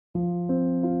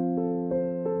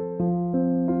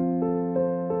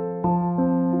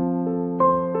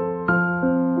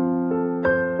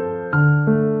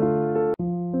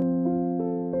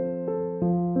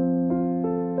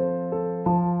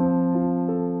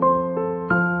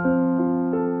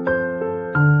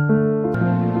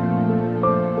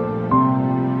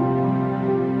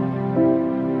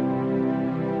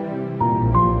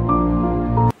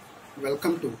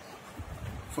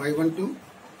7.2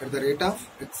 at the rate of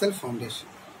Excel Foundation.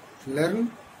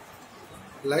 Learn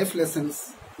life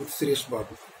lessons with Suresh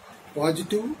Babu.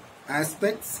 Positive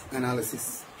aspects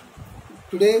analysis.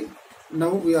 Today, now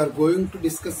we are going to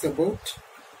discuss about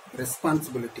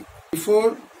responsibility.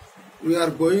 Before we are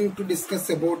going to discuss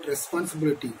about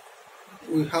responsibility,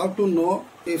 we have to know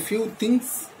a few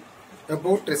things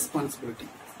about responsibility.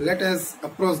 Let us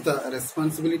approach the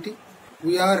responsibility.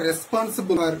 We are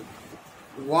responsible for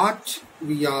what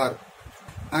we are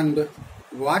and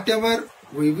whatever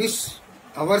we wish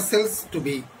ourselves to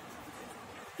be.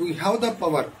 We have the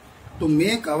power to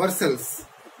make ourselves.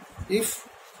 If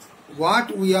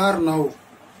what we are now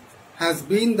has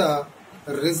been the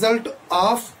result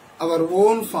of our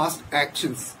own past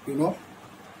actions,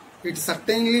 it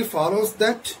certainly follows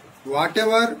that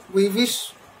whatever we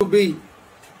wish to be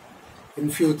in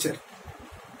future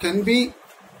can be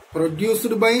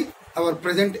produced by our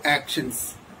present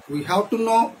actions. We have to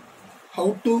know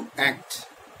how to act.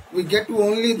 We get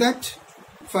only that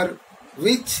for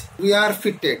which we are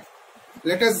fitted.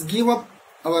 Let us give up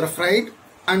our pride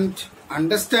and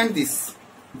understand this,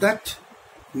 that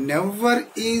never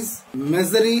is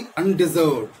misery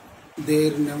undeserved.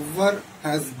 There never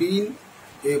has been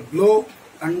a blow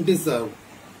undeserved.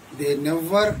 There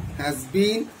never has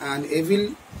been an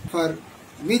evil for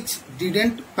which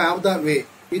didn't pave the way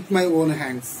with my own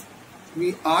hands.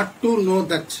 We ought to know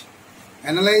that.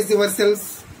 Analyze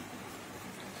yourselves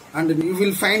and you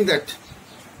will find that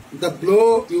the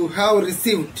blow you have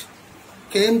received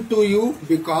came to you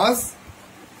because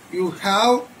you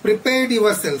have prepared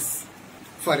yourselves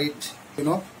for it.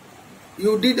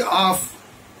 You did half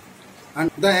and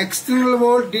the external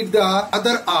world did the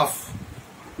other half.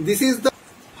 This is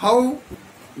how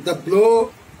the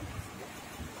blow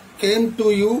came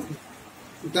to you.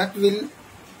 That will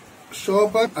show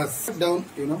us down,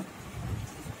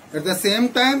 At the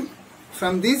same time,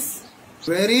 from this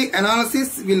very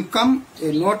analysis will come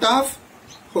a note of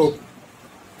hope.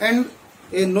 And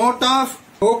a note of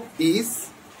hope is,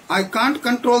 I can't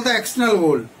control the external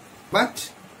world,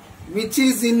 but which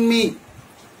is in me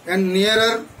and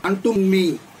nearer unto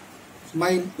me.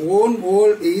 My own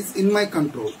world is in my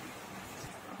control.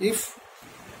 If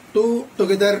two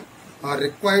together are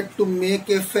required to make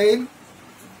a fail,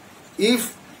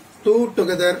 if two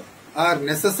together are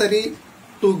necessary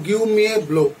to give me a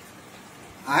blow,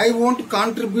 I won't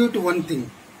contribute one thing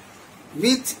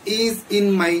which is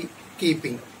in my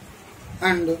keeping.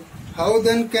 And how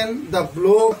then can the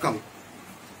blow come?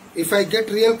 If I get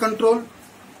real control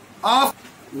of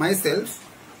myself,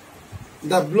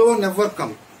 the blow never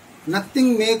come.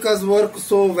 Nothing make us work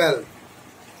so well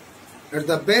at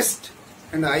the best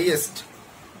and highest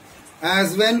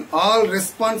as when all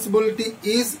responsibility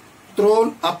is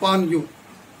thrown upon you.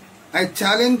 I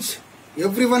challenge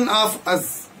every one of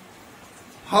us.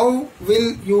 How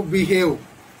will you behave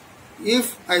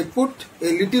if I put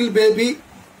a little baby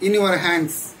in your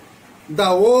hands? The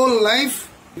whole life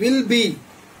will be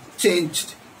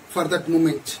changed for that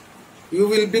moment. You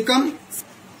will become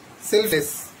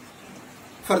selfless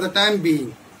for the time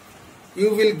being.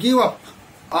 You will give up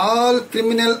all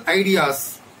criminal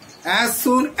ideas as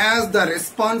soon as the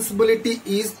responsibility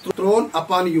is thrown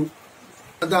upon you.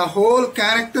 The whole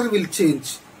character will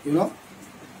change,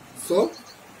 So,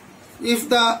 if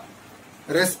the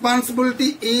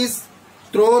responsibility is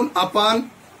thrown upon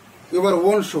your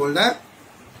own shoulder,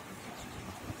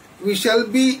 we shall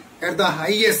be at the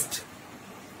highest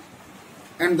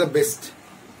and the best.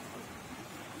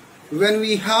 When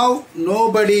we have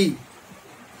nobody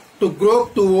to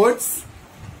grope towards,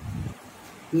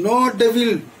 no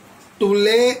devil to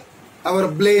lay our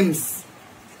blames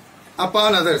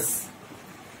upon others,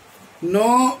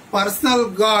 no personal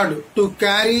God to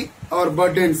carry our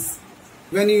burdens.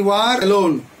 When you are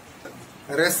alone,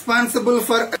 responsible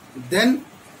for, then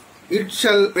it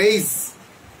shall rise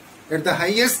at the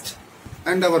highest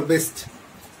and our best.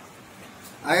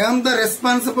 I am the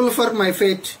responsible for my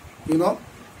fate,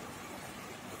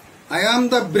 I am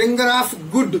the bringer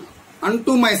of good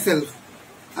unto myself.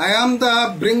 I am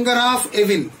the bringer of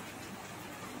evil.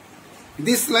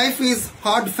 This life is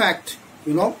hard fact,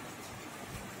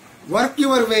 Work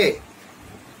your way.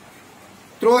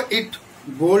 Throw it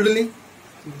boldly,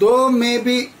 though may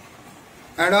be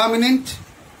adamant.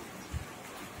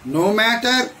 No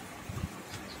matter,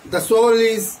 the soul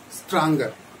is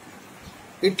stronger.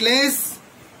 It lays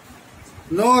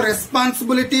no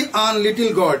responsibility on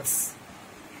little gods.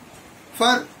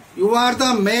 For you are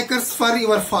the makers for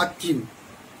your fortune.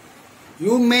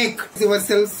 You make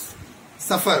yourselves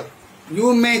suffer.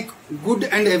 You make good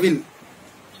and evil.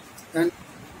 And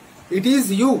it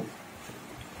is you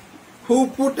who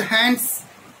put hands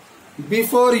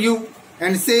before you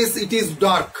and says it is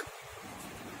dark.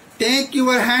 Take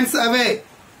your hands away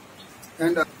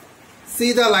and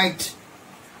see the light.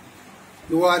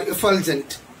 You are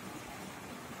effulgent.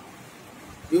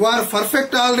 You are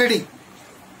perfect already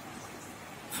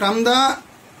from the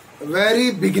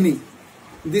very beginning.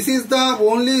 This is the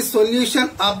only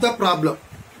solution of the problem.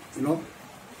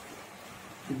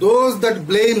 Those that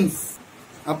blames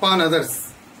upon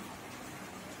others,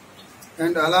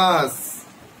 and alas,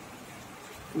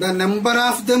 the number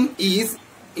of them is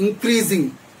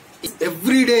increasing.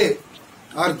 Every day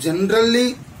are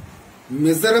generally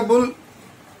miserable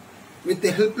with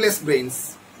helpless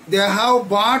brains. They have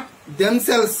brought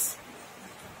themselves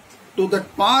to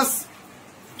that pass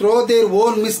through their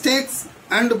own mistakes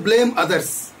and blame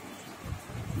others.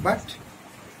 But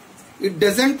it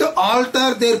doesn't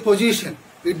alter their position.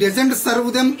 It doesn't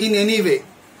serve them in any way.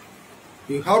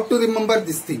 You have to remember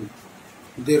this thing.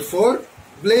 Therefore,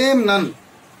 blame none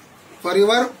for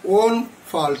your own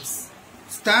faults.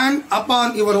 Stand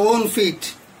upon your own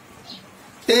feet.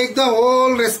 Take the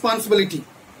whole responsibility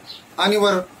on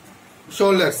your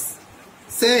shoulders.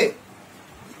 Say,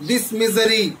 this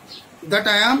misery that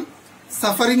I am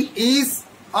suffering is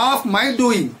of my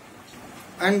doing,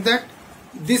 and that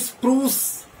this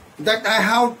proves that I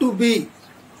have to be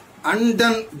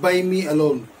undone by me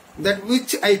alone. That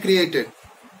which I created,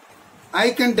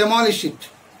 I can demolish it,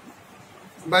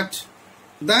 but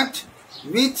that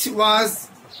which was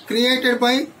created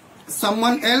by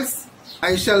someone else,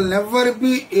 I shall never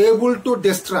be able to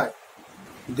destroy.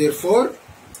 Therefore,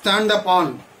 stand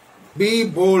upon, be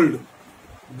bold,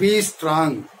 be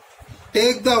strong.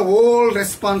 Take the whole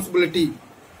responsibility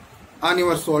on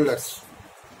your shoulders.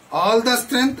 All the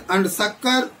strength and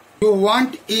succor you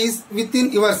want is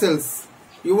within yourselves.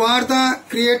 You are the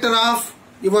creator of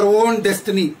your own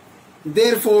destiny.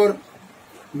 Therefore,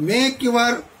 make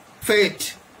your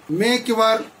fate, make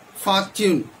your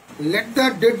fortune. Let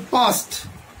the dead past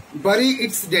bury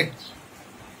its dead.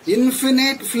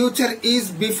 Infinite future is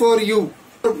before you.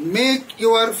 Make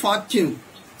your fortune.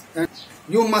 And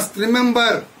you must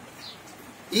remember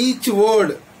each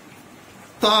word,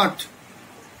 thought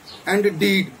and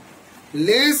deed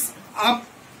lays up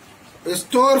a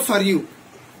store for you,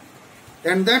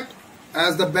 and that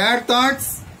as the bad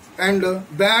thoughts and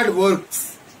bad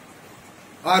works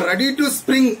are ready to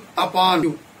spring upon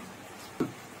you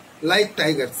like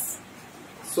tigers,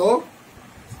 so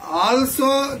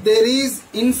also there is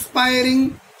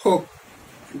inspiring hope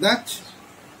that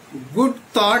good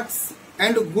thoughts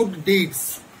and good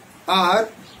deeds are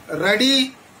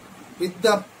ready with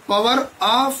the power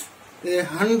of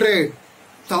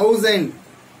 100,000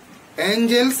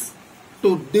 angels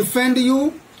to defend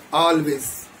you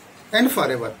always and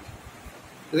forever.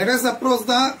 Let us approach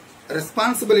the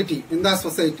responsibility in the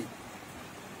society.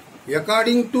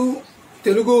 According to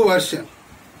Telugu version,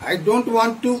 I don't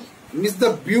want to miss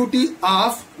the beauty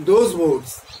of those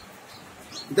words.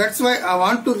 That's why I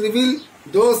want to reveal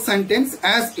those sentences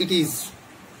as it is.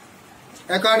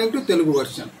 According to Telugu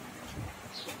version,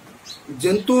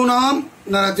 Jantunam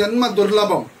Narajanma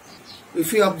Durlabam.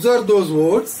 If you observe those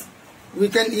words, we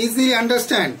can easily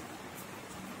understand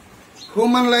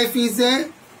human life is a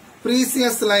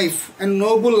precious life and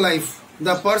noble life.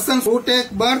 The persons who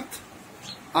take birth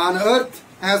on earth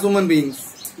as human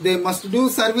beings, they must do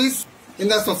service in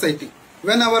the society.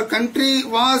 When our country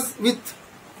was with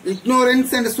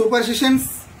ignorance and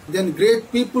superstitions, then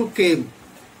great people came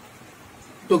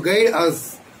to guide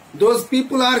us. Those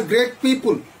people are great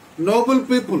people, noble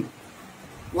people.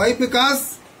 Why?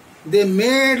 Because they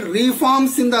made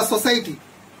reforms in the society.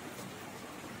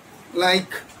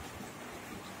 Like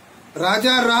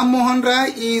Raja Ram Mohan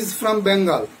Rai is from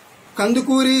Bengal.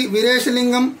 Kandukuri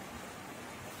Vireshalingam,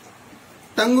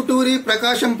 Tanguturi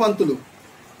Prakasham Pantulu,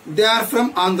 they are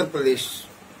from Andhra Pradesh.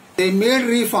 They made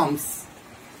reforms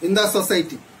in the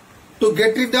society to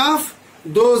get rid of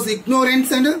those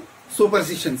ignorance and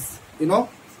superstitions.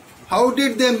 How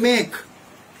did they make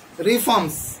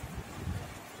reforms?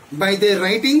 By their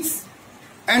writings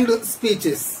and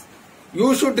speeches.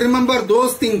 You should remember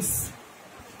those things.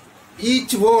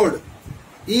 Each word,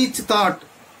 each thought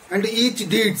and each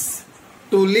deeds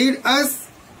to lead us.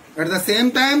 At the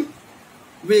same time,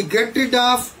 we get rid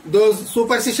of those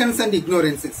superstitions and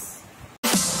ignorances.